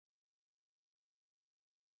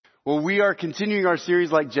Well, we are continuing our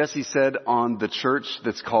series, like Jesse said, on the church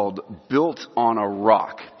that's called Built on a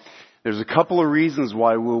Rock. There's a couple of reasons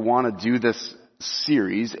why we'll want to do this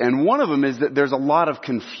series, and one of them is that there's a lot of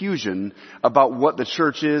confusion about what the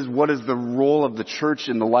church is, what is the role of the church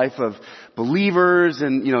in the life of believers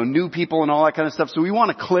and, new people and all that kind of stuff. So we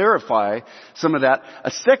want to clarify some of that.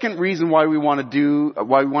 A second reason why we want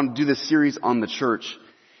to do this series on the church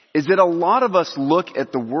is that a lot of us look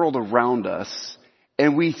at the world around us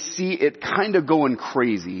and we see it kind of going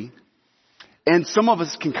crazy. And some of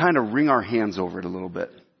us can kind of wring our hands over it a little bit.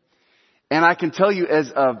 And I can tell you, as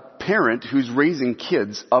a parent who's raising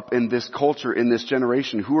kids up in this culture, in this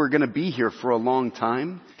generation, who are going to be here for a long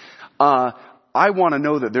time, I want to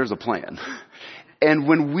know that there's a plan. And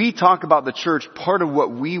when we talk about the church, part of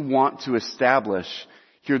what we want to establish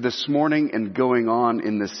here this morning and going on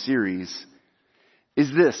in this series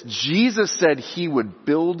is this. Jesus said he would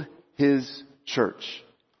build his church,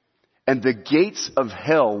 and the gates of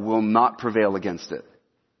hell will not prevail against it.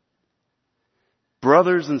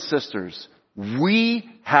 Brothers and sisters, we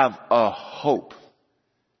have a hope.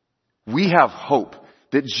 We have hope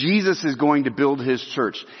that Jesus is going to build his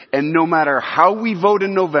church. And no matter how we vote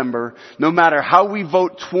in November, no matter how we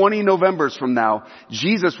vote 20 Novembers from now,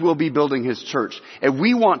 Jesus will be building his church. And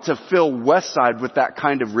we want to fill Westside with that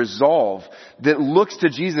kind of resolve that looks to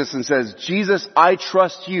Jesus and says, Jesus, I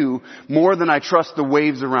trust you more than I trust the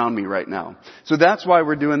waves around me right now. So that's why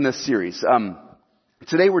we're doing this series.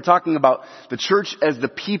 Today we're talking about the church as the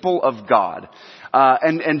people of God.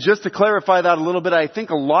 And just to clarify that a little bit, I think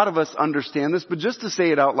a lot of us understand this, but just to say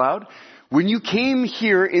it out loud, when you came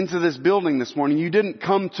here into this building this morning, you didn't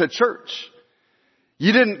come to church.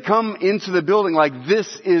 You didn't come into the building like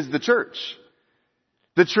this is the church.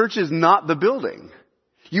 The church is not the building.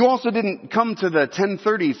 You also didn't come to the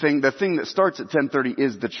 10:30 thing. The thing that starts at 10:30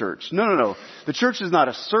 is the church. No. The church is not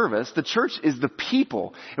a service. The church is the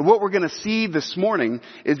people. And what we're going to see this morning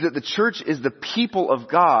is that the church is the people of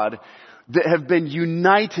God that have been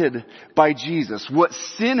united by Jesus. What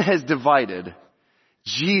sin has divided,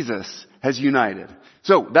 Jesus has united.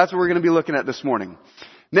 So that's what we're going to be looking at this morning.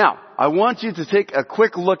 Now, I want you to take a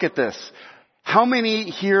quick look at this. How many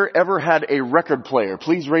here ever had a record player?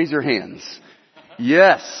 Please raise your hands.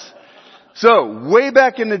 Yes. So, way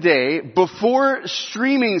back in the day, before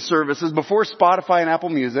streaming services, before Spotify and Apple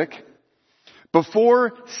Music,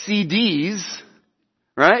 before CDs,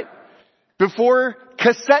 right? Before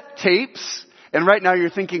cassette tapes, and right now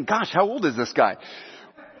you're thinking, gosh, how old is this guy?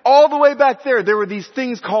 All the way back there were these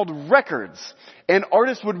things called records. And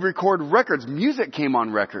artists would record records. Music came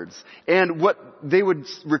on records. And they would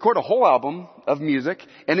record a whole album of music.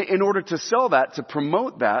 And in order to sell that, to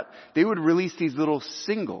promote that, they would release these little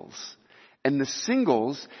singles. And the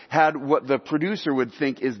singles had what the producer would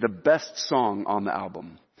think is the best song on the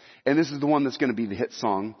album. And this is the one that's going to be the hit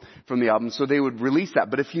song from the album. So they would release that.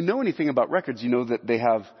 But if you know anything about records, you know that they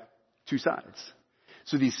have two sides.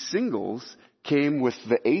 So these singles came with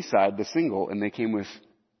the A side, the single, and they came with,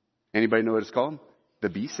 anybody know what it's called? The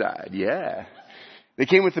B side. Yeah. They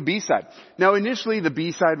came with the B side. Now initially the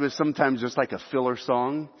B side was sometimes just like a filler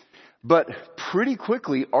song, but pretty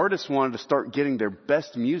quickly artists wanted to start getting their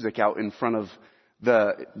best music out in front of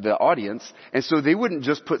the audience. And so they wouldn't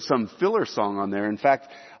just put some filler song on there. In fact,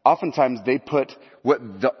 oftentimes they put what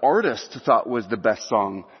the artist thought was the best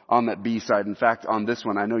song on that B-side. In fact, on this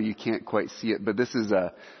one, I know you can't quite see it, but this is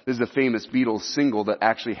a famous Beatles single that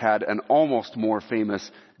actually had an almost more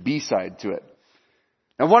famous B-side to it.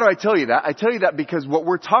 Now, why do I tell you that? I tell you that because what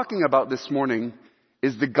we're talking about this morning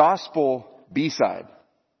is the gospel B-side.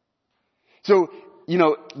 So,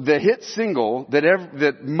 the hit single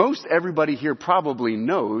that most everybody here probably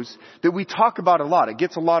knows that we talk about a lot. It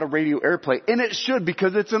gets a lot of radio airplay, and it should,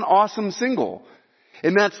 because it's an awesome single.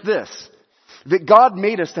 And that's this, that God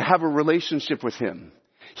made us to have a relationship with him.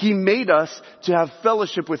 He made us to have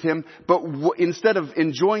fellowship with him, but instead of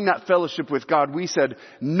enjoying that fellowship with God, we said,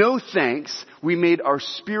 no thanks. We made our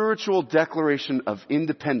spiritual declaration of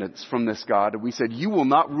independence from this God. We said, you will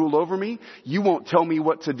not rule over me. You won't tell me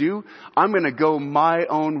what to do. I'm going to go my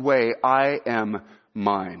own way. I am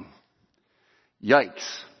mine.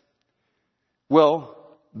 Yikes.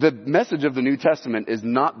 Well, the message of the New Testament is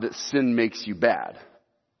not that sin makes you bad.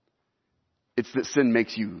 It's that sin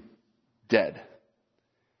makes you dead.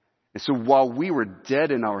 And so while we were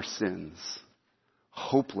dead in our sins,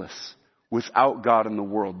 hopeless, without God in the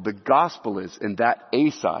world, the gospel is, and that A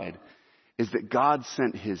side, is that God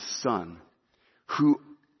sent his son, who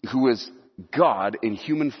is God in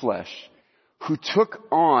human flesh, who took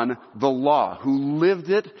on the law, who lived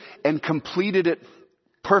it and completed it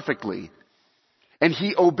perfectly. And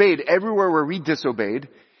he obeyed everywhere where we disobeyed.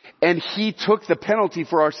 And he took the penalty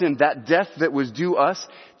for our sin. That death that was due us,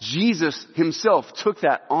 Jesus himself took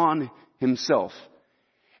that on himself.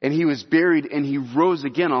 And he was buried and he rose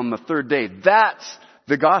again on the third day. That's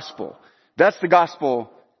the gospel. That's the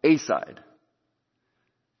gospel A side.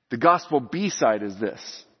 The gospel B side is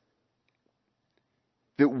this.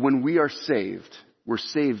 That when we are saved, we're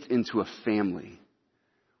saved into a family.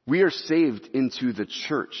 We are saved into the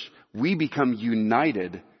church. We become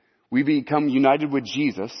united. We become united with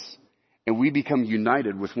Jesus, and we become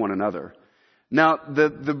united with one another. Now,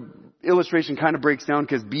 the illustration kind of breaks down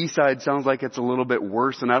because B-side sounds like it's a little bit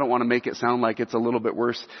worse, and I don't want to make it sound like it's a little bit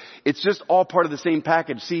worse. It's just all part of the same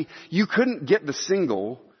package. See, you couldn't get the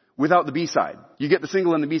single without the B-side. You get the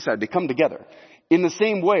single and the B-side. They come together. In the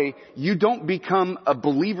same way, you don't become a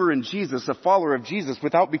believer in Jesus, a follower of Jesus,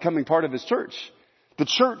 without becoming part of his church. The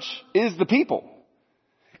church is the people.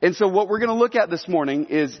 And so what we're going to look at this morning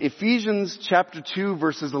is Ephesians chapter 2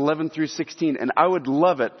 verses 11 through 16. And I would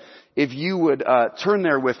love it if you would turn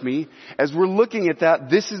there with me. As we're looking at that,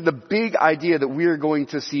 this is the big idea that we are going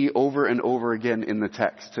to see over and over again in the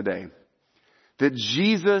text today. That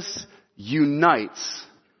Jesus unites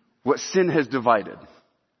what sin has divided.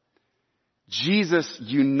 Jesus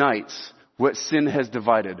unites what sin has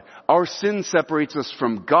divided. Our sin separates us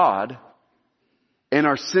from God, and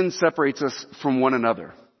our sin separates us from one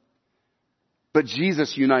another. But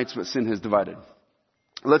Jesus unites what sin has divided.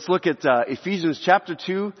 Let's look at Ephesians chapter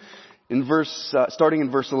 2, starting in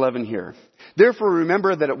verse 11 here. Therefore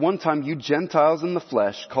remember that at one time you Gentiles in the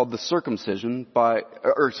flesh, called the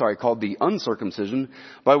uncircumcision,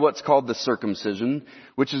 by what's called the circumcision,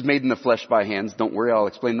 which is made in the flesh by hands. Don't worry, I'll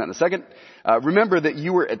explain that in a second. Remember that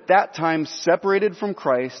you were at that time separated from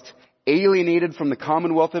Christ, alienated from the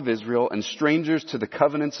commonwealth of Israel, and strangers to the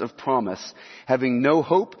covenants of promise, having no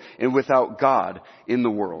hope and without God in the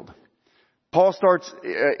world. Paul starts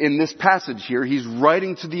in this passage here. He's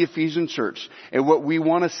writing to the Ephesian church. And what we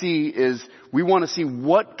want to see is, we want to see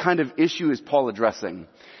what kind of issue is Paul addressing.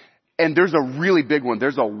 And there's a really big one.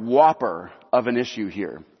 There's a whopper of an issue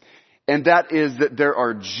here. And that is that there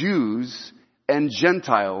are Jews and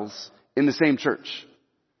Gentiles in the same church.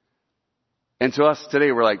 And to us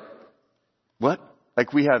today, we're like, what?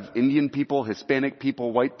 Like we have Indian people, Hispanic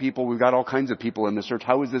people, white people. We've got all kinds of people in this church.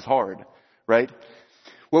 How is this hard? Right?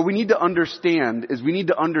 What we need to understand is we need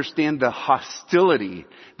to understand the hostility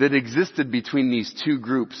that existed between these two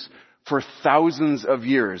groups for thousands of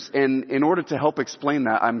years. And in order to help explain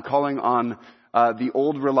that, I'm calling on the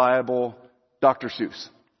old reliable Dr. Seuss.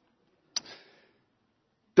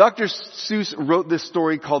 Dr. Seuss wrote this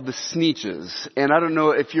story called The Sneetches. And I don't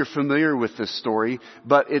know if you're familiar with this story,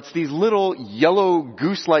 but it's these little yellow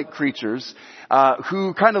goose-like creatures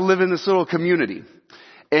who kind of live in this little community.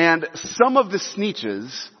 And some of the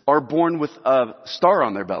Sneetches are born with a star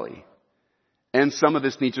on their belly. And some of the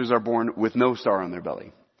Sneetches are born with no star on their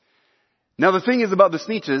belly. Now the thing is about the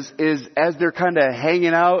Sneetches is as they're kind of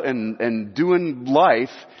hanging out and doing life,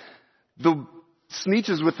 the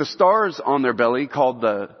Sneetches with the stars on their belly, called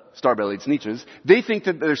the star-bellied Sneetches, they think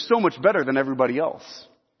that they're so much better than everybody else.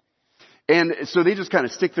 And so they just kind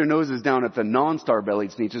of stick their noses down at the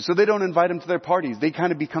non-star-bellied Sneetches, so they don't invite them to their parties. They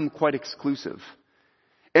kind of become quite exclusive.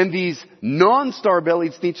 And these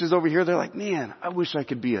non-star-bellied Sneetches over here, they're like, man, I wish I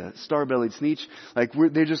could be a star-bellied Sneetch. Like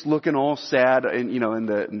they're just looking all sad, and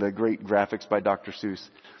in the great graphics by Dr. Seuss.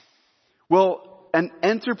 Well, an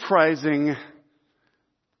enterprising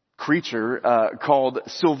creature called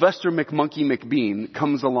Sylvester McMonkey McBean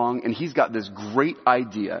comes along, and he's got this great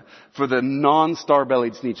idea for the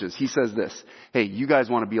non-star-bellied Sneetches. He says this: hey, you guys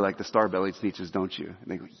want to be like the star-bellied Sneetches, don't you? And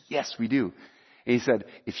they go, yes, we do. And he said,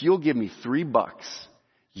 if you'll give me $3,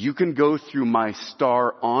 you can go through my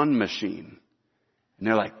star on machine. And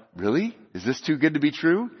they're like, really? Is this too good to be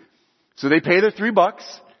true? So they pay their $3.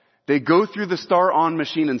 They go through the star on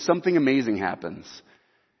machine, and something amazing happens.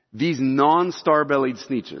 These non-star-bellied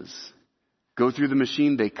Sneetches go through the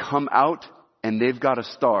machine, they come out, and they've got a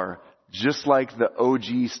star, just like the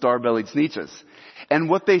OG star-bellied Sneetches. And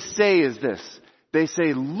what they say is this. They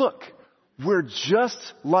say, look, we're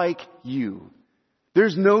just like you.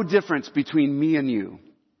 There's no difference between me and you.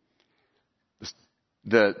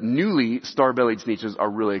 The newly star-bellied Sneetches are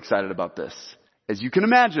really excited about this. As you can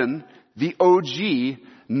imagine, the OG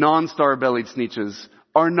non-star-bellied Sneetches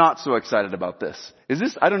are not so excited about this.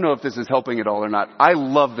 I don't know if this is helping at all or not. I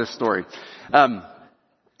love this story. And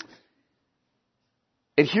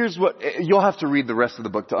here's what, you'll have to read the rest of the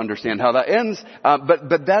book to understand how that ends.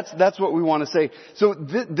 But that's what we want to say. So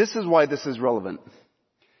this is why this is relevant.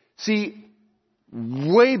 See,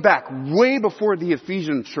 way back, way before the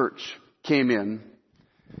Ephesian church came in,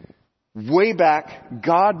 way back,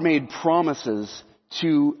 God made promises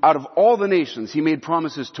out of all the nations, He made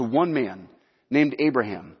promises to one man named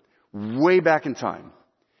Abraham, way back in time.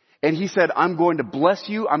 And He said, I'm going to bless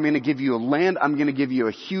you. I'm going to give you a land. I'm going to give you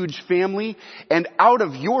a huge family. And out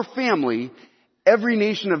of your family, every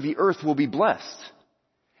nation of the earth will be blessed.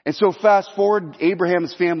 And so fast forward,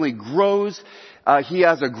 Abraham's family grows. He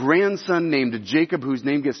has a grandson named Jacob, whose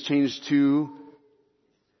name gets changed to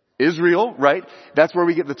Israel, right? That's where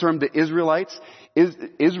we get the term the Israelites.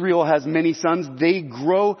 Israel has many sons. They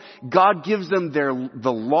grow. God gives them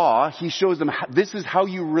the law. He shows them, this is how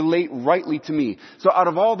you relate rightly to me. So out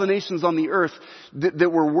of all the nations on the earth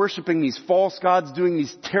that were worshiping these false gods, doing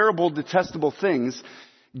these terrible, detestable things,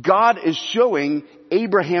 God is showing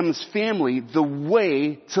Abraham's family the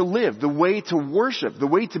way to live, the way to worship, the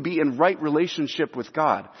way to be in right relationship with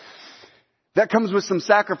God. That comes with some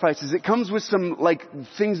sacrifices. It comes with some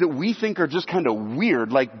things that we think are just kind of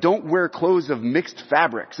weird, like don't wear clothes of mixed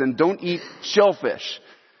fabrics and don't eat shellfish.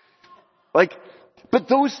 But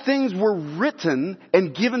those things were written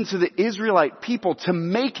and given to the Israelite people to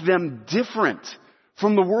make them different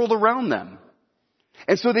from the world around them.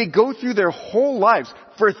 And so they go through their whole lives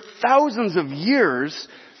for thousands of years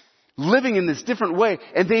living in this different way,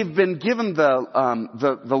 and they've been given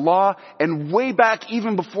the law, and way back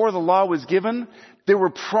even before the law was given, there were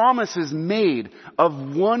promises made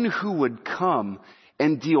of one who would come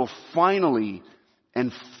and deal finally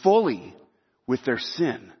and fully with their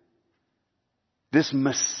sin. This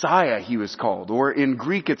Messiah, he was called, or in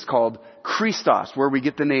Greek it's called Christos, where we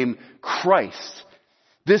get the name Christ.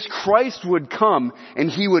 This Christ would come and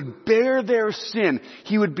He would bear their sin.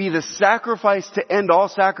 He would be the sacrifice to end all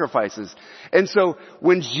sacrifices. And so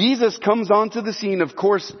when Jesus comes onto the scene, of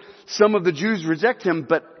course, some of the Jews reject Him,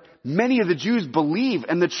 but many of the Jews believe,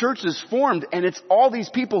 and the church is formed, and it's all these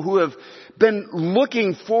people who have been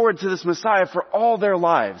looking forward to this Messiah for all their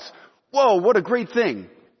lives. Whoa, what a great thing.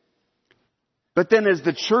 But then as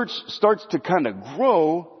the church starts to kind of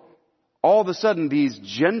grow, all of a sudden these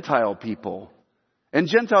Gentile people, and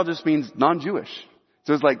Gentile just means non-Jewish.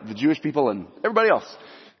 So it's like the Jewish people and everybody else.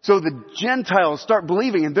 So the Gentiles start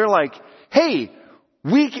believing, and they're like, hey,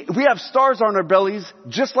 we have stars on our bellies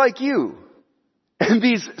just like you. And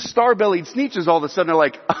these star-bellied sneetches all of a sudden are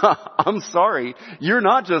like, I'm sorry, you're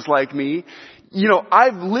not just like me. You know,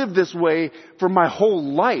 I've lived this way for my whole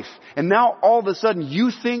life. And now all of a sudden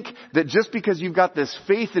you think that just because you've got this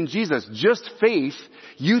faith in Jesus, just faith,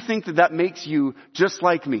 you think that makes you just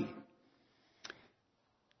like me.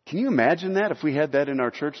 Can you imagine that if we had that in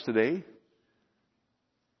our church today?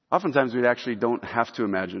 Oftentimes we actually don't have to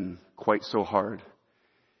imagine quite so hard.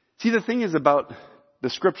 See, the thing is about the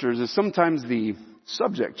scriptures is sometimes the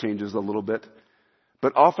subject changes a little bit,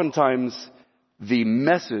 but oftentimes the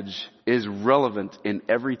message is relevant in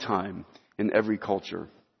every time, in every culture.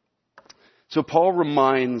 So Paul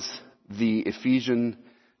reminds the Ephesian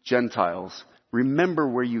Gentiles, remember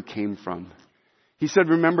where you came from. He said,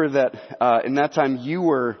 remember that in that time you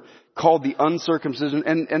were called the uncircumcision.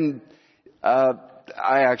 And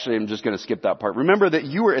I actually am just going to skip that part. Remember that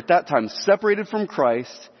you were at that time separated from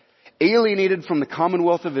Christ, alienated from the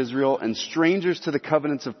commonwealth of Israel, and strangers to the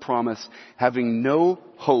covenants of promise, having no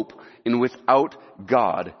hope and without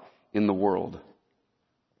God in the world.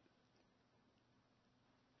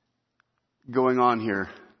 Going on here.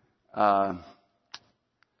 But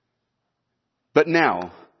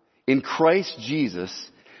now, in Christ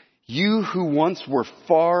Jesus, you who once were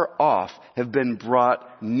far off have been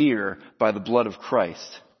brought near by the blood of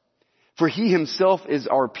Christ. For He Himself is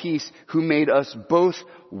our peace, who made us both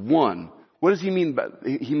one. What does He mean by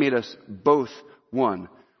He made us both one?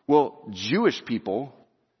 Well, Jewish people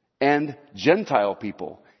and Gentile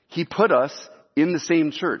people. He put us in the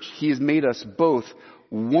same church. He has made us both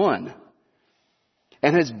one.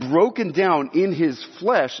 And has broken down in His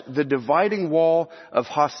flesh the dividing wall of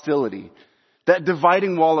hostility. That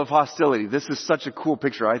dividing wall of hostility. This is such a cool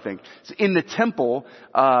picture, I think. So in the temple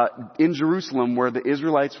in Jerusalem, where the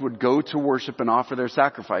Israelites would go to worship and offer their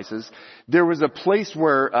sacrifices, there was a place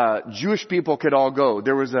where Jewish people could all go.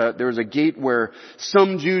 There was a gate where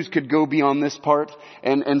some Jews could go beyond this part,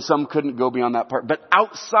 and some couldn't go beyond that part. But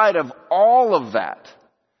outside of all of that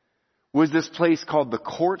was this place called the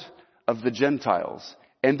court of the Gentiles.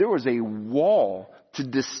 And there was a wall to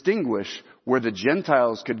distinguish where the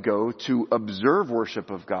Gentiles could go to observe worship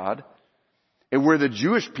of God and where the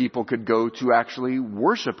Jewish people could go to actually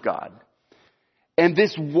worship God. And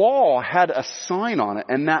this wall had a sign on it,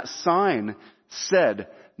 and that sign said,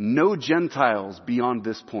 no Gentiles beyond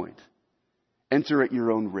this point. Enter at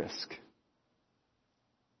your own risk.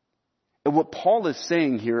 And what Paul is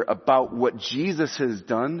saying here about what Jesus has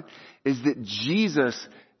done is that Jesus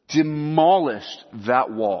demolished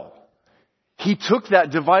that wall. He took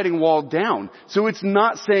that dividing wall down. So it's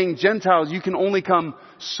not saying, Gentiles, you can only come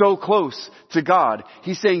so close to God.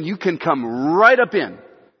 He's saying you can come right up in.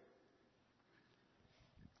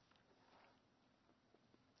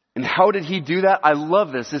 And how did he do that? I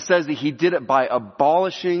love this. It says that he did it by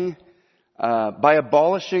abolishing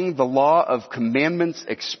the law of commandments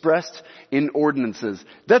expressed in ordinances.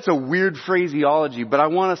 That's a weird phraseology, but I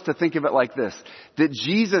want us to think of it like this. That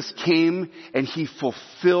Jesus came and he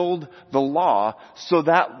fulfilled the law so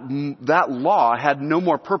that law had no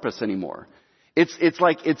more purpose anymore. It's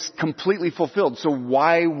like it's completely fulfilled. So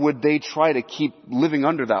why would they try to keep living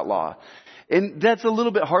under that law? And that's a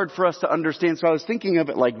little bit hard for us to understand. So I was thinking of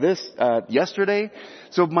it like this yesterday.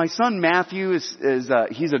 So my son Matthew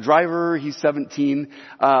he's a driver. He's 17.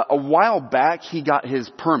 A while back, he got his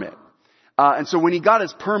permit. And so when he got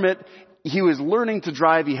his permit, he was learning to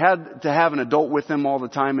drive. He had to have an adult with him all the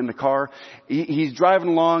time in the car. He's driving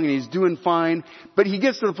along and he's doing fine. But he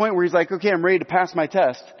gets to the point where he's like, okay, I'm ready to pass my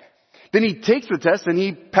test. Then he takes the test and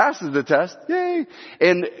he passes the test. Yay!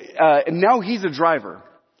 And now he's a driver.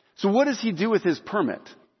 So what does he do with his permit?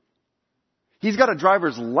 He's got a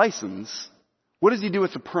driver's license. What does he do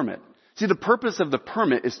with the permit? See, the purpose of the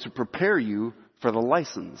permit is to prepare you for the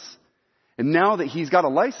license. And now that he's got a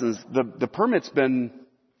license, the permit's been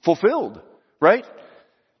fulfilled, right?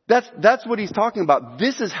 That's what he's talking about.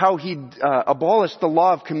 This is how he abolished the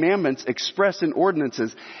law of commandments expressed in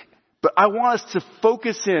ordinances. But I want us to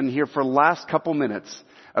focus in here for the last couple minutes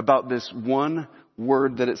about this one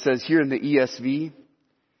word that it says here in the ESV.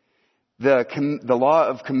 The law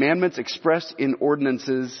of commandments expressed in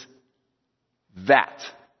ordinances, that.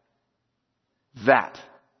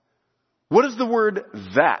 What does the word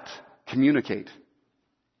that communicate?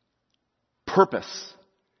 Purpose.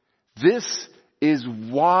 This is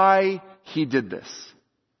why he did this.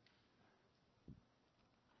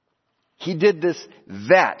 He did this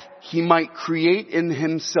that he might create in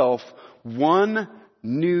himself one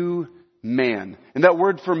new man. And that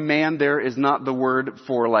word for man there is not the word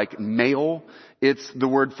for like male. It's the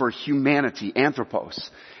word for humanity,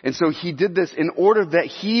 anthropos. And so he did this in order that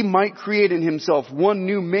he might create in himself one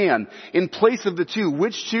new man in place of the two.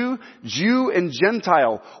 Which two? Jew and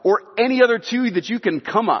Gentile, or any other two that you can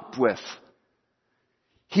come up with.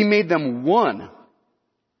 He made them one.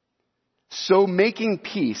 So making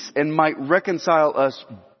peace and might reconcile us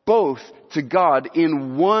both to God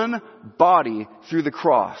in one body through the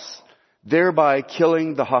cross, thereby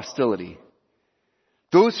killing the hostility.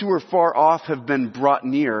 Those who were far off have been brought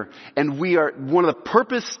near, and we are, one of the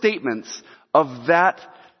purpose statements of that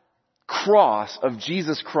cross of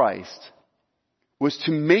Jesus Christ was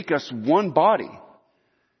to make us one body.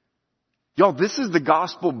 Y'all, this is the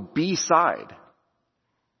gospel B side.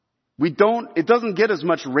 It doesn't get as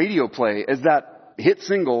much radio play as that hit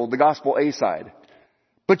single, the gospel A side.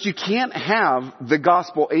 But you can't have the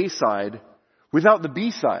gospel A side without the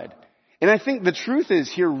B side. And I think the truth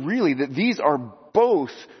is here really that these are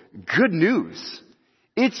both good news.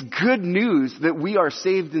 It's good news that we are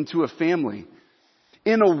saved into a family.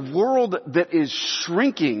 In a world that is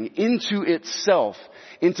shrinking into itself,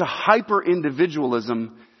 into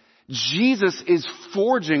hyper-individualism, Jesus is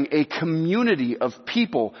forging a community of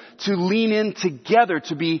people to lean in together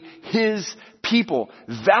to be His people.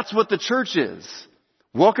 That's what the church is.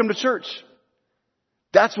 Welcome to church.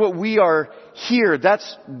 That's what we are here.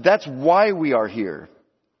 That's why we are here.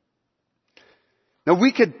 Now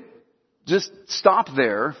we could just stop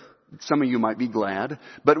there. Some of you might be glad,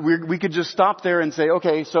 but we could just stop there and say,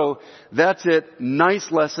 okay, so that's it.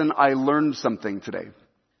 Nice lesson. I learned something today.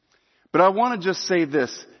 But I want to just say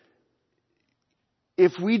this.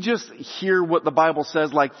 If we just hear what the Bible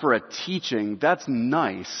says, like for a teaching, that's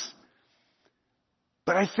nice.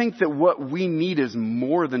 But I think that what we need is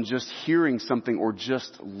more than just hearing something or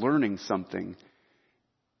just learning something.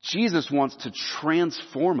 Jesus wants to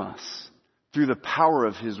transform us through the power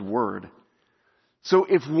of His Word. So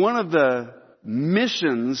if one of the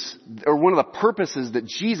missions or one of the purposes that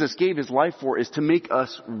Jesus gave His life for is to make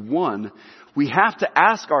us one, we have to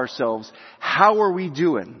ask ourselves, how are we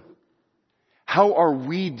doing? How are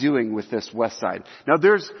we doing with this West Side? Now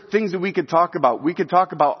there's things that we could talk about. We could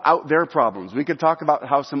talk about out there problems. We could talk about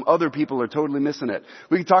how some other people are totally missing it.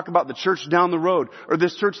 We could talk about the church down the road or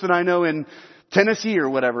this church that I know in Tennessee or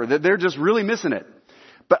whatever, that they're just really missing it.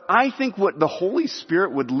 But I think what the Holy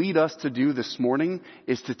Spirit would lead us to do this morning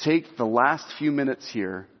is to take the last few minutes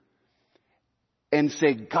here and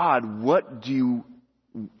say, God, what do you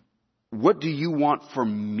want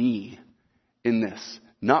from me in this?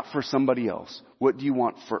 not for somebody else? What do you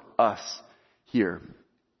want for us here?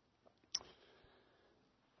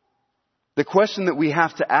 The question that we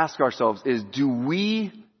have to ask ourselves is, do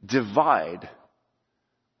we divide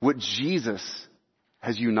what Jesus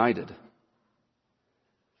has united?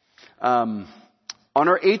 On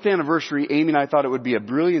our 8th anniversary, Amy and I thought it would be a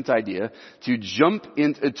brilliant idea to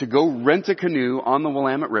to go rent a canoe on the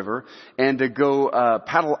Willamette River and to go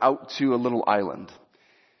paddle out to a little island.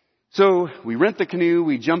 So we rent the canoe,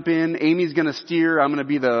 we jump in, Amy's gonna steer, I'm gonna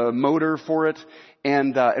be the motor for it,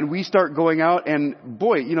 and we start going out, and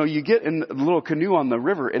boy, you get in a little canoe on the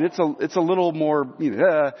river, and it's a little more,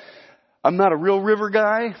 I'm not a real river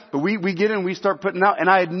guy, but we get in, we start putting out, and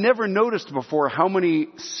I had never noticed before how many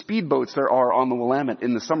speedboats there are on the Willamette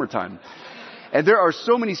in the summertime. And there are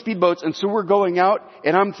so many speedboats, and so we're going out,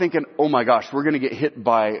 and I'm thinking, oh my gosh, we're gonna get hit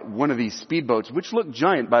by one of these speedboats, which look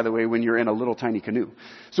giant, by the way, when you're in a little tiny canoe.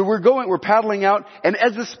 So we're paddling out, and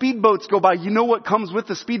as the speedboats go by, you know what comes with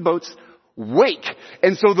the speedboats? Wake.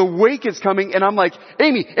 And so the wake is coming, and I'm like,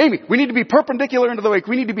 Amy, we need to be perpendicular into the wake.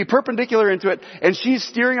 We need to be perpendicular into it. And she's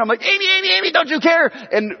steering. I'm like, Amy, don't you care?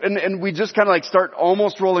 And we just kind of start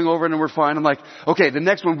almost rolling over, and we're fine. I'm like, okay, the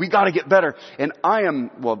next one, we got to get better. And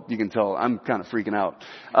you can tell, I'm kind of freaking out.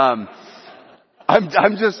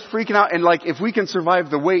 I'm just freaking out. And if we can survive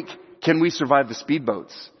the wake, can we survive the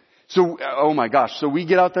speedboats? So, oh my gosh. So we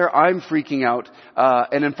get out there, I'm freaking out,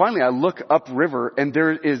 and then finally I look upriver, and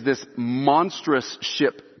there is this monstrous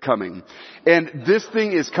ship coming. And this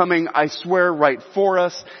thing is coming, I swear, right for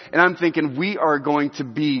us, and I'm thinking we are going to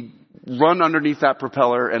be run underneath that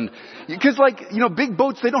propeller, and, cause big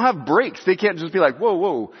boats, they don't have brakes. They can't just be like,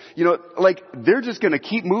 whoa. They're just gonna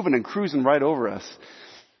keep moving and cruising right over us.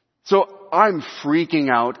 So I'm freaking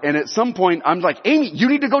out, and at some point I'm like, Amy, you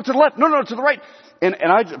need to go to the left. No, to the right. And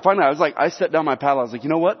I set down my paddle. I was like, you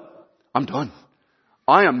know what? I'm done.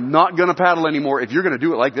 I am not going to paddle anymore if you're going to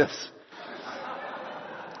do it like this.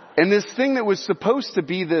 And this thing that was supposed to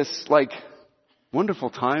be this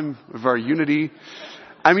wonderful time of our unity.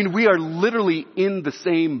 I mean, we are literally in the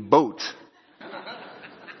same boat.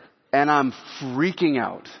 And I'm freaking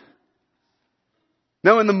out.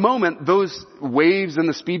 Now in the moment, those waves and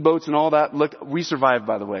the speedboats and all that, we survived,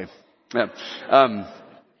 by the way. Yeah.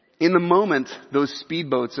 In the moment, those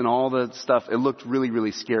speedboats and all the stuff, it looked really,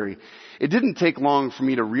 really scary. It didn't take long for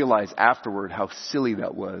me to realize afterward how silly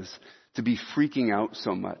that was to be freaking out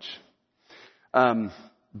so much.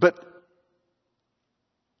 But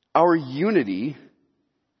our unity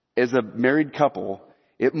as a married couple,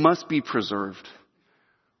 it must be preserved.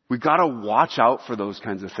 We gotta watch out for those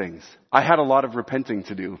kinds of things. I had a lot of repenting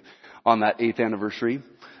to do on that 8th anniversary.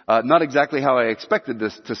 Not exactly how I expected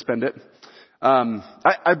this to spend it.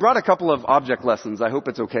 I brought a couple of object lessons. I hope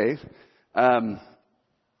it's okay. I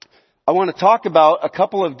want to talk about a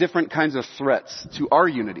couple of different kinds of threats to our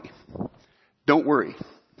unity. Don't worry.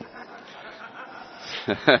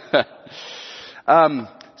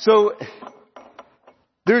 So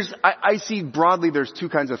I see broadly there's two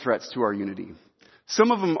kinds of threats to our unity.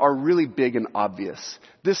 Some of them are really big and obvious.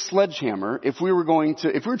 This sledgehammer, if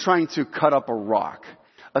we're trying to cut up a rock,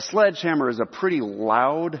 a sledgehammer is a pretty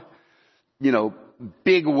loud,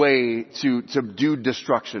 big way to do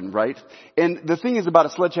destruction, right? And the thing is about a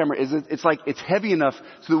sledgehammer is it's heavy enough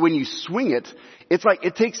so that when you swing it,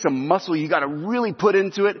 it takes some muscle you gotta really put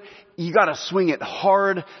into it. You gotta swing it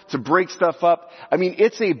hard to break stuff up. I mean,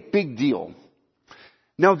 it's a big deal.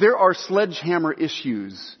 Now there are sledgehammer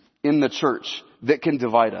issues in the church that can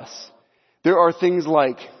divide us. There are things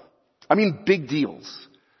big deals.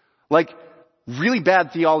 Really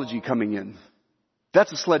bad theology coming in.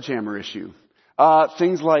 That's a sledgehammer issue.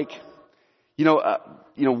 Things one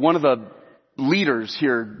of the leaders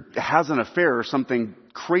here has an affair or something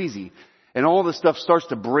crazy, and all this stuff starts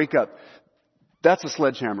to break up. That's a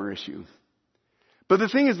sledgehammer issue. But the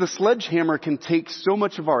thing is, the sledgehammer can take so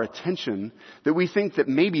much of our attention that we think that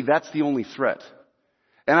maybe that's the only threat.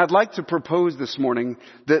 And I'd like to propose this morning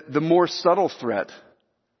that the more subtle threat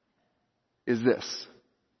is this.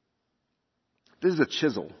 This is a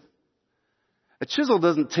chisel. A chisel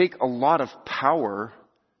doesn't take a lot of power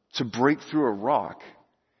to break through a rock.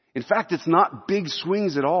 In fact, it's not big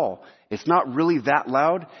swings at all. It's not really that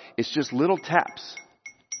loud. It's just little taps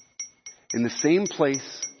in the same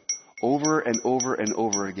place over and over and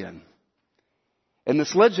over again. And the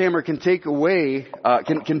sledgehammer can take away,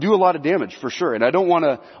 can do a lot of damage for sure. And I don't want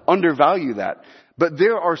to undervalue that. But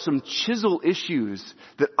there are some chisel issues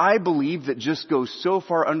that I believe that just go so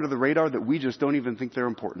far under the radar that we just don't even think they're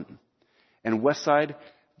important. And Westside,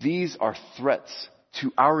 these are threats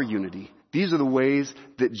to our unity. These are the ways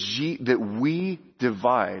that we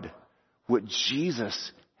divide what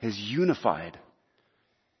Jesus has unified.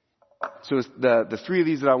 So it's the three of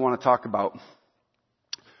these that I want to talk about.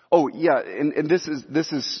 Oh yeah, and this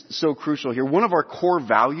is so crucial here. One of our core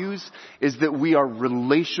values is that we are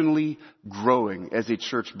relationally growing as a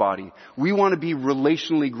church body. We want to be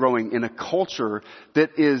relationally growing in a culture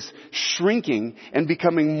that is shrinking and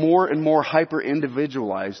becoming more and more hyper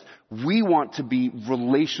individualized. We want to be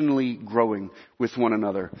relationally growing with one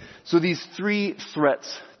another. So these three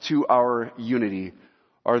threats to our unity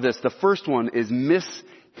are this. The first one is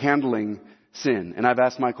mishandling sin. And I've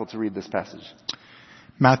asked Michael to read this passage.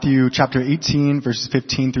 Matthew chapter 18, verses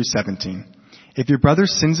 15 through 17. If your brother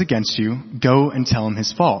sins against you, go and tell him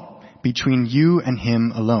his fault, between you and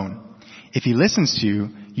him alone. If he listens to you,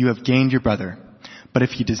 you have gained your brother. But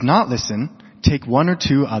if he does not listen, take one or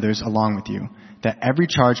two others along with you, that every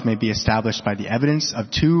charge may be established by the evidence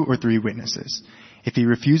of 2 or 3 witnesses. If he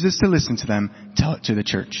refuses to listen to them, tell it to the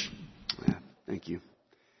church. Yeah, thank you.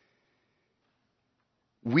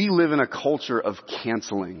 We live in a culture of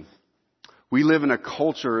canceling. We live in a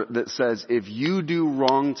culture that says, if you do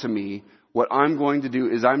wrong to me, what I'm going to do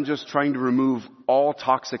is I'm just trying to remove all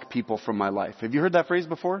toxic people from my life. Have you heard that phrase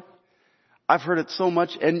before? I've heard it so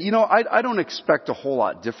much. And you know, I don't expect a whole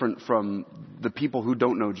lot different from the people who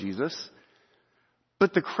don't know Jesus.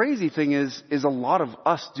 But the crazy thing is a lot of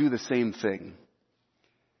us do the same thing.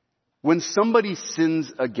 When somebody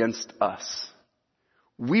sins against us,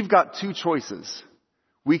 we've got 2 choices.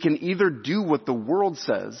 We can either do what the world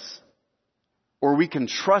says, or we can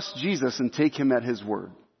trust Jesus and take him at his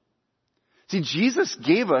word. See, Jesus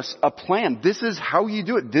gave us a plan. This is how you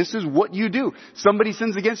do it. This is what you do. Somebody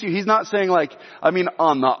sins against you. He's not saying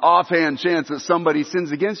on the offhand chance that somebody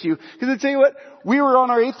sins against you. Because I tell you what, we were on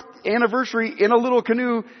our 8th anniversary in a little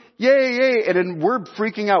canoe. Yay, yay. And then we're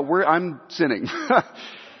freaking out. I'm sinning.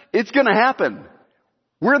 It's going to happen.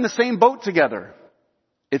 We're in the same boat together.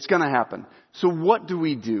 It's going to happen. So what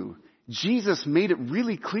do? Jesus made it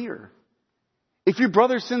really clear. If your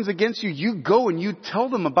brother sins against you, you go and you tell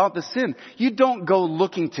them about the sin. You don't go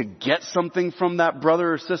looking to get something from that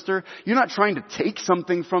brother or sister. You're not trying to take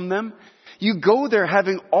something from them. You go there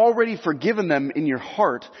having already forgiven them in your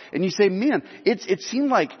heart. And you say, man, it seemed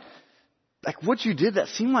like what you did, that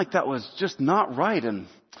seemed like that was just not right. And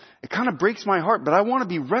it kind of breaks my heart, but I want to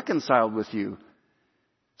be reconciled with you.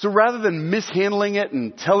 So rather than mishandling it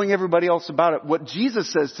and telling everybody else about it, what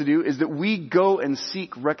Jesus says to do is that we go and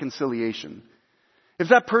seek reconciliation. If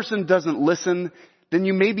that person doesn't listen, then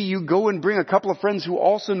you go and bring a couple of friends who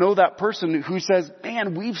also know that person who says,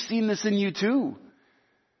 man, we've seen this in you too.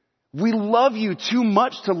 We love you too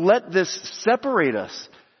much to let this separate us.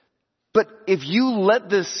 But if you let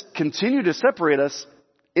this continue to separate us,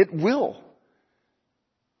 it will.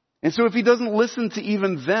 And so if he doesn't listen to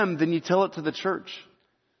even them, then you tell it to the church.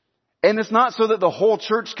 And it's not so that the whole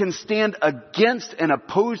church can stand against and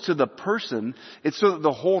oppose to the person. It's so that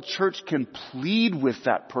the whole church can plead with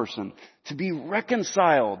that person to be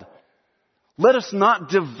reconciled. Let us not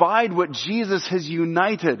divide what Jesus has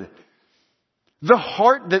united. The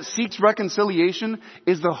heart that seeks reconciliation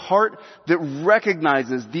is the heart that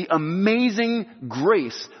recognizes the amazing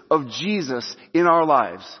grace of Jesus in our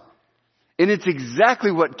lives. And it's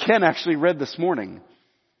exactly what Ken actually read this morning.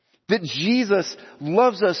 That Jesus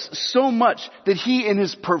loves us so much that he, in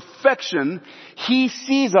his perfection, he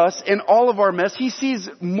sees us in all of our mess. He sees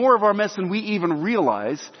more of our mess than we even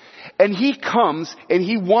realize. And he comes and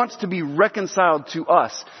he wants to be reconciled to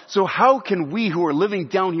us. So how can we who are living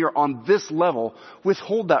down here on this level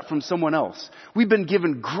withhold that from someone else? We've been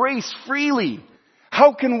given grace freely.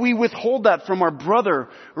 How can we withhold that from our brother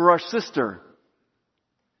or our sister?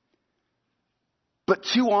 But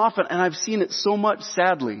too often, and I've seen it so much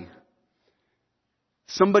sadly,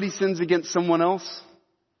 somebody sins against someone else,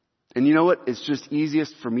 and you know what? It's just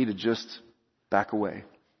easiest for me to just back away.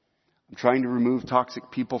 I'm trying to remove toxic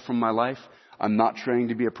people from my life. I'm not trying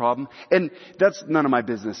to be a problem. And that's none of my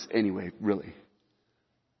business anyway, really.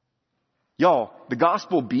 Y'all, the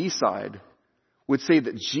gospel B-side would say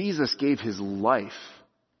that Jesus gave his life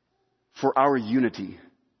for our unity.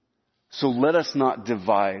 So let us not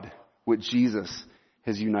divide what Jesus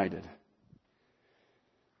has united.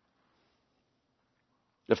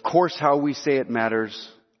 Of course, how we say it matters.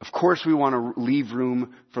 Of course, we want to leave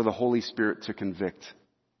room for the Holy Spirit to convict.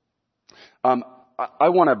 I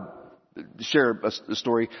want to share a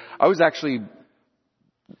story. I was actually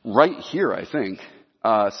right here, I think,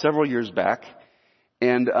 several years back.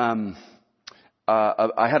 And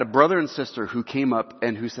I had a brother and sister who came up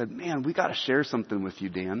and who said, man, we got to share something with you,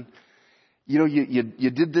 Dan. You know, you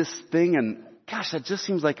did this thing and gosh, that just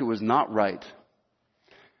seems like it was not right.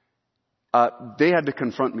 They had to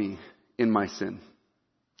confront me in my sin.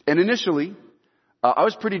 And initially, I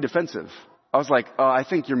was pretty defensive. I was like, oh, I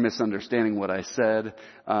think you're misunderstanding what I said.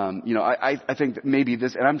 I think that maybe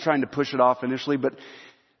this, and I'm trying to push it off initially, but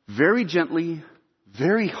very gently,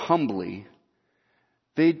 very humbly,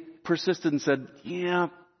 they persisted and said, yeah,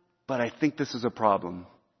 but I think this is a problem.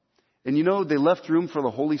 And they left room for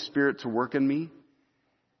the Holy Spirit to work in me.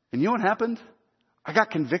 And you know what happened? I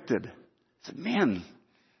got convicted. I said, man,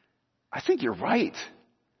 I think you're right.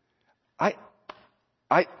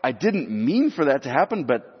 I didn't mean for that to happen,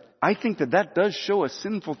 but I think that does show a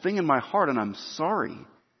sinful thing in my heart, and I'm sorry.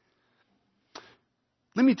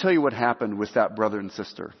 Let me tell you what happened with that brother and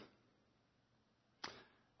sister.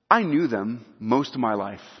 I knew them most of my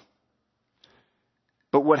life.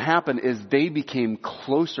 But what happened is they became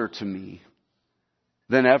closer to me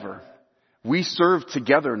than ever. We serve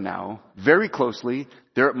together now very closely.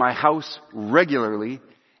 They're at my house regularly,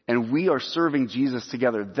 and we are serving Jesus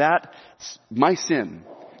together. That's my sin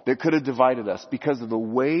that could have divided us, because of the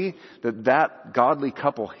way that godly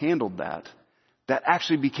couple handled that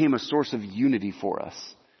actually became a source of unity for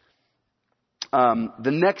us.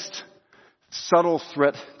 The next subtle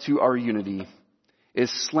threat to our unity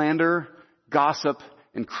is slander, gossip,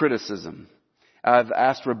 and criticism. I've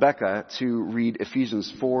asked Rebecca to read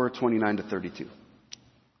Ephesians 4:29-32.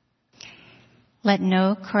 Let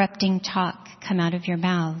no corrupting talk come out of your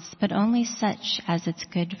mouths, but only such as it's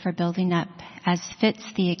good for building up, as fits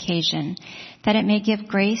the occasion, that it may give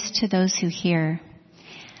grace to those who hear.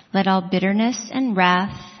 Let all bitterness and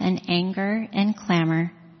wrath and anger and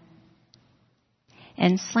clamor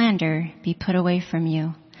and slander be put away from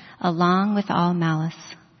you, along with all malice.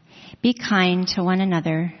 Be kind to one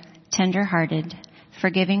another, tender-hearted,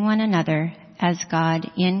 forgiving one another, as God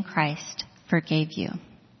in Christ forgave you.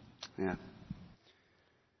 Yeah.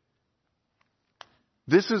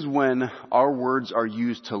 This is when our words are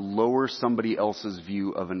used to lower somebody else's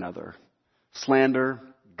view of another. Slander,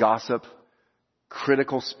 gossip,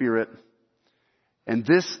 critical spirit. And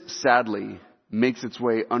this, sadly, makes its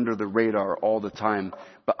way under the radar all the time.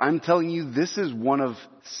 But I'm telling you, this is one of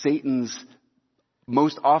Satan's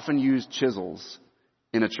most often used chisels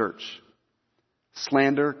in a church.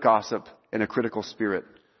 Slander, gossip, and a critical spirit.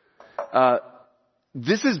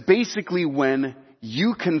 This is basically when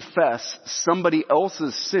you confess somebody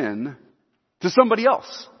else's sin to somebody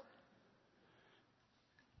else.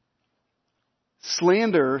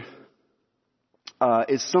 Slander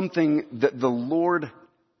is something that the Lord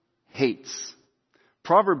hates.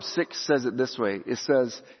 Proverbs 6 says it this way. It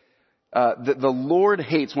says that the Lord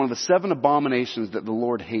hates, one of the 7 abominations that the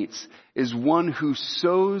Lord hates, is one who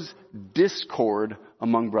sows discord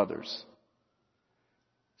among brothers.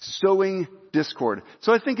 Sowing discord.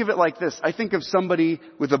 So I think of it like this. I think of somebody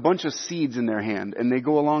with a bunch of seeds in their hand, and they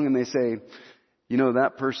go along and they say,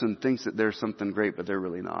 that person thinks that they're something great, but they're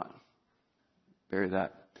really not. Bury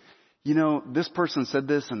that. This person said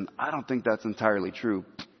this, and I don't think that's entirely true.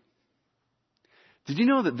 Did you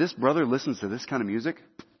know that this brother listens to this kind of music?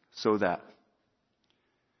 So that.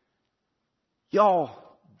 Y'all,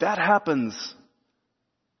 that happens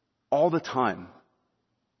all the time.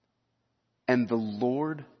 And the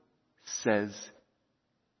Lord says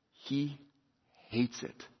He hates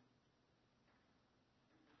it.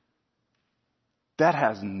 That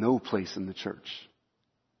has no place in the church.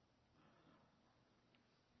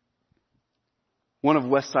 One of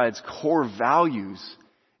Westside's core values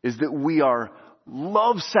is that we are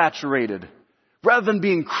love-saturated. Rather than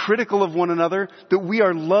being critical of one another, that we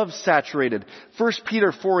are love-saturated. 1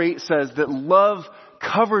 Peter 4:8 says that love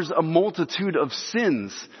covers a multitude of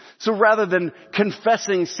sins. So rather than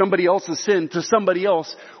confessing somebody else's sin to somebody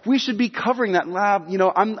else, we should be covering that.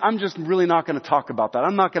 I'm just really not going to talk about that.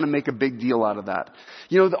 I'm not going to make a big deal out of that.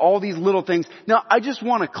 All these little things. Now, I just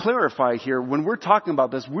want to clarify here, when we're talking about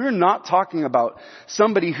this, we're not talking about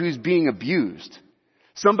somebody who's being abused.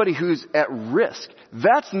 Somebody who's at risk.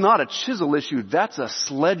 That's not a chisel issue. That's a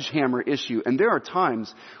sledgehammer issue. And there are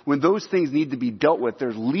times when those things need to be dealt with.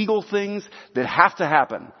 There's legal things that have to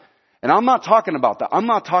happen. And I'm not talking about that. I'm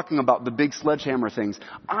not talking about the big sledgehammer things.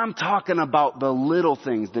 I'm talking about the little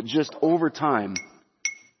things that just over time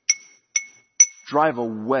drive a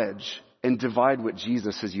wedge and divide what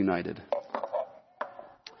Jesus has united.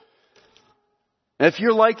 And if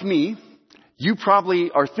you're like me, you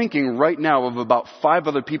probably are thinking right now of about 5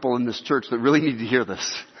 other people in this church that really need to hear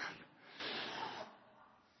this.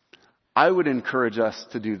 I would encourage us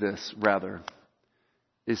to do this rather.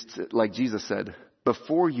 Is to, like Jesus said,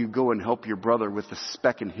 before you go and help your brother with the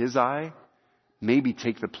speck in his eye, maybe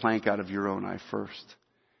take the plank out of your own eye first.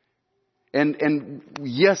 And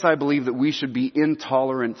yes, I believe that we should be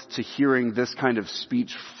intolerant to hearing this kind of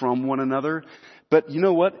speech from one another. But you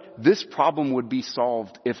know what? This problem would be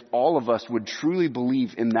solved if all of us would truly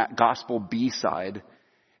believe in that gospel B-side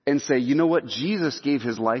and say, you know what? Jesus gave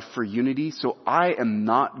his life for unity, so I am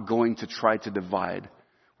not going to try to divide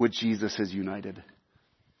what Jesus has united.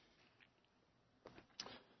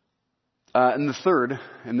 And the third,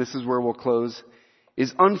 and this is where we'll close,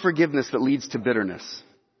 is unforgiveness that leads to bitterness.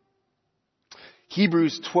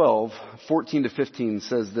 Hebrews 12:14-15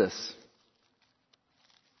 says this.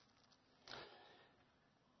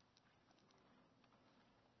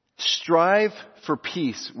 Strive for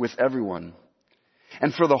peace with everyone,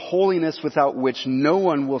 and for the holiness without which no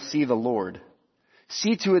one will see the Lord.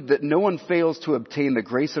 See to it that no one fails to obtain the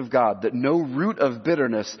grace of God, that no root of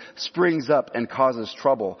bitterness springs up and causes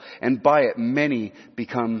trouble, and by it many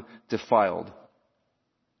become defiled.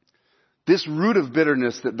 This root of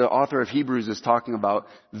bitterness that the author of Hebrews is talking about,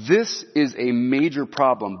 this is a major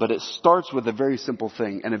problem, but it starts with a very simple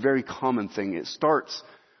thing and a very common thing. It starts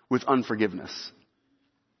with unforgiveness.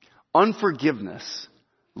 Unforgiveness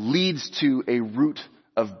leads to a root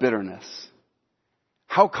of bitterness.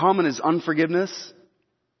 How common is unforgiveness?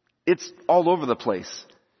 It's all over the place.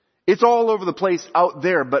 It's all over the place out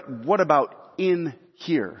there, but what about in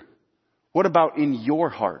here? What about in your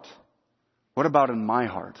heart? What about in my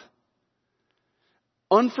heart?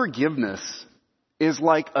 Unforgiveness is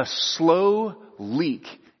like a slow leak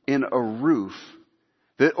in a roof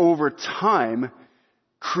that over time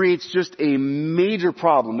creates just a major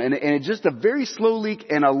problem. And it's just a very slow leak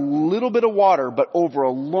and a little bit of water, but over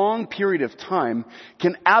a long period of time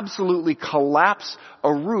can absolutely collapse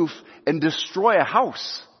a roof and destroy a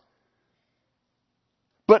house.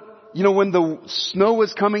 But, you know, when the snow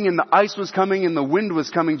was coming and the ice was coming and the wind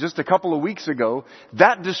was coming just a couple of weeks ago,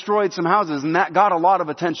 that destroyed some houses and that got a lot of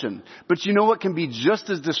attention. But you know what can be just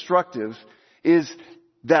as destructive is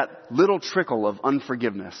that little trickle of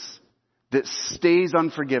unforgiveness that stays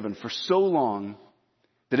unforgiven for so long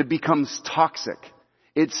that it becomes toxic.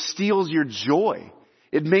 It steals your joy.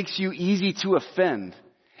 It makes you easy to offend.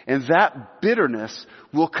 And that bitterness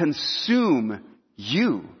will consume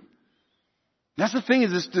you. That's the thing,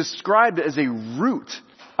 is it's described as a root.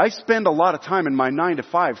 I spend a lot of time in my 9 to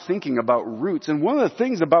 5 thinking about roots. And one of the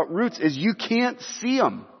things about roots is you can't see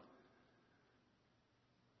them.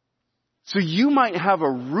 So you might have a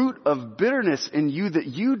root of bitterness in you that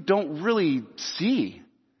you don't really see.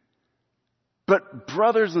 But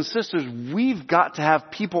brothers and sisters, we've got to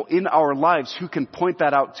have people in our lives who can point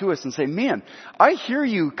that out to us and say, man, I hear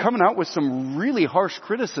you coming out with some really harsh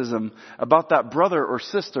criticism about that brother or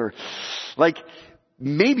sister. Like,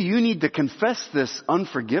 maybe you need to confess this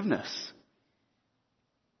unforgiveness.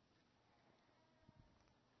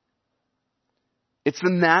 It's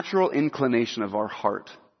the natural inclination of our heart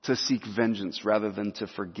to seek vengeance rather than to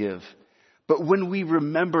forgive. But when we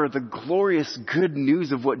remember the glorious good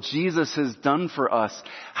news of what Jesus has done for us,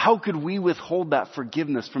 how could we withhold that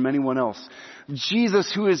forgiveness from anyone else?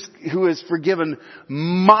 Jesus, who has forgiven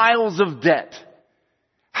miles of debt,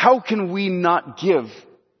 how can we not give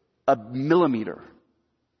a millimeter?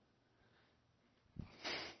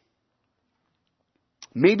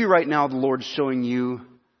 Maybe right now the Lord's showing you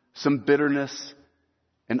some bitterness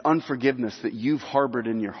and unforgiveness that you've harbored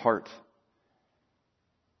in your heart.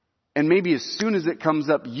 And maybe as soon as it comes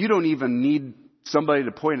up, you don't even need somebody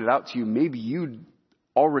to point it out to you. Maybe you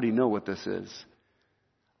already know what this is.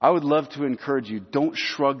 I would love to encourage you, don't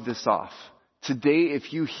shrug this off. Today,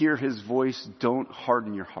 if you hear his voice, don't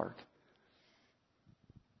harden your heart.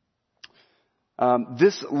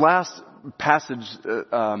 This last passage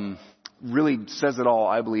really says it all,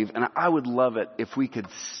 I believe. And I would love it if we could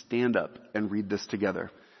stand up and read this together.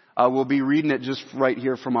 We'll be reading it just right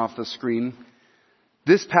here from off the screen.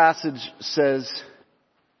 This passage says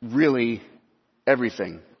really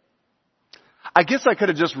everything. I guess I could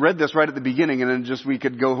have just read this right at the beginning and then we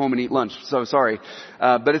could go home and eat lunch. So sorry.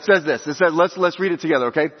 But it says this. It says, let's read it together,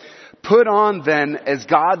 okay? Put on then as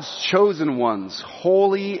God's chosen ones,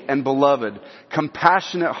 holy and beloved,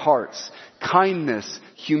 compassionate hearts, kindness,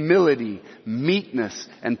 humility, meekness,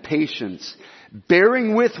 and patience,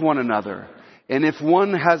 bearing with one another. And if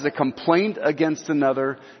one has a complaint against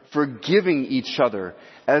another, forgiving each other.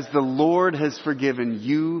 As the Lord has forgiven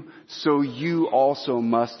you, so you also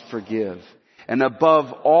must forgive. And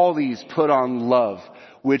above all these, put on love,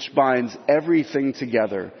 which binds everything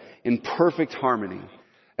together in perfect harmony.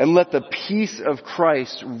 And let the peace of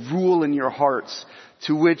Christ rule in your hearts,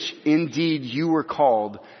 to which indeed you were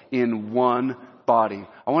called in one body.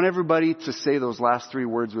 I want everybody to say those last 3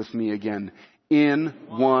 words with me again. In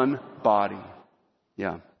one body.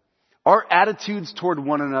 Yeah. Our attitudes toward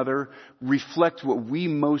one another reflect what we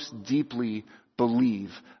most deeply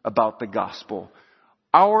believe about the gospel.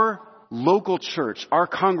 Our local church, our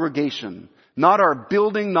congregation, not our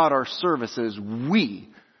building, not our services, we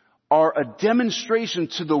are a demonstration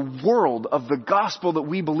to the world of the gospel that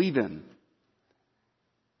we believe in.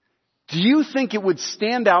 Do you think it would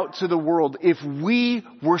stand out to the world if we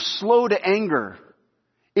were slow to anger,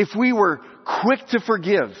 if we were quick to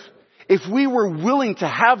forgive, if we were willing to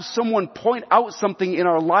have someone point out something in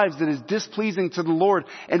our lives that is displeasing to the Lord,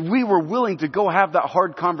 and we were willing to go have that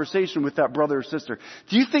hard conversation with that brother or sister?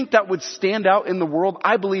 Do you think that would stand out in the world?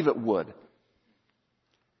 I believe it would.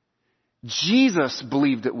 Jesus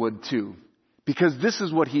believed it would too, because this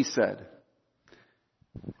is what he said.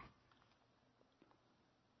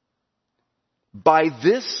 By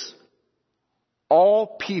this,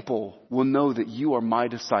 all people will know that you are my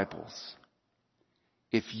disciples,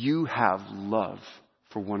 if you have love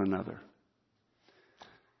for one another.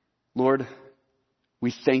 Lord,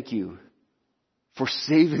 we thank you for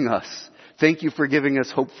saving us. Thank you for giving us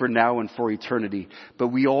hope for now and for eternity. But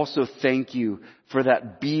we also thank you for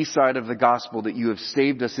that B side of the gospel, that you have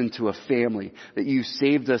saved us into a family, that you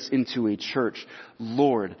saved us into a church.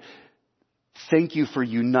 Lord, thank you for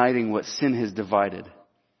uniting what sin has divided.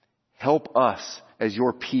 Help us as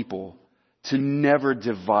your people to never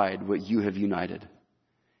divide what you have united.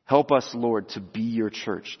 Help us, Lord, to be your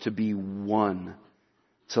church, to be one,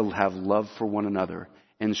 to have love for one another,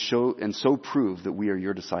 and so prove that we are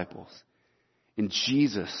your disciples. In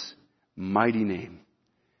Jesus' mighty name,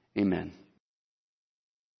 amen.